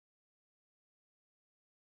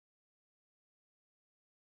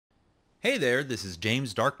Hey there, this is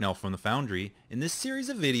James Darknell from the Foundry. In this series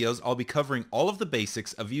of videos, I'll be covering all of the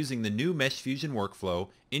basics of using the new Mesh Fusion workflow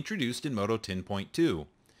introduced in MODO 10.2.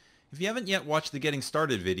 If you haven't yet watched the Getting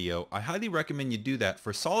Started video, I highly recommend you do that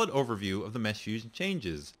for a solid overview of the Mesh Fusion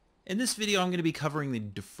changes. In this video, I'm going to be covering the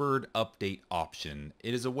Deferred Update option.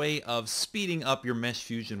 It is a way of speeding up your Mesh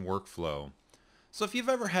Fusion workflow. So if you've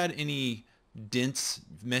ever had any dense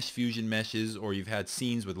Mesh Fusion meshes, or you've had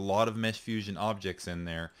scenes with a lot of Mesh Fusion objects in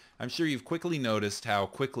there, I'm sure you've quickly noticed how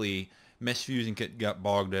quickly Mesh Fusion got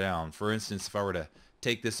bogged down. For instance, if I were to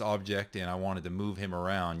take this object and I wanted to move him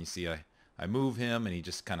around, you see I move him and he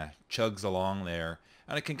just kind of chugs along there,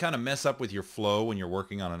 and it can kind of mess up with your flow when you're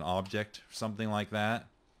working on an object or something like that.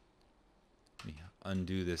 Let me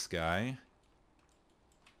undo this guy.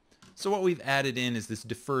 So what we've added in is this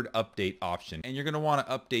deferred update option, and you're going to want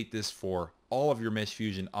to update this for all of your Mesh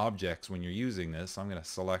Fusion objects when you're using this. I'm going to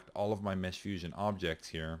select all of my Mesh Fusion objects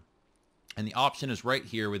here, and the option is right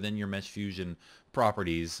here within your Mesh Fusion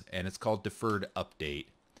properties, and it's called deferred update.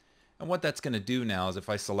 And what that's going to do now is if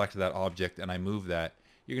I select that object and I move that,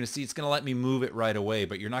 you're going to see it's going to let me move it right away,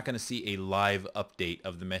 but you're not going to see a live update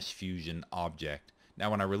of the Mesh Fusion object. Now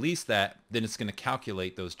when I release that, then it's going to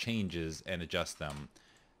calculate those changes and adjust them.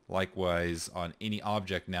 Likewise, on any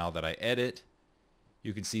object now that I edit,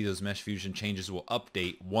 you can see those Mesh Fusion changes will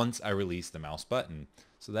update once I release the mouse button.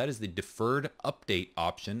 So that is the deferred update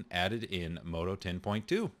option added in MODO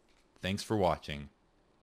 10.2. Thanks for watching.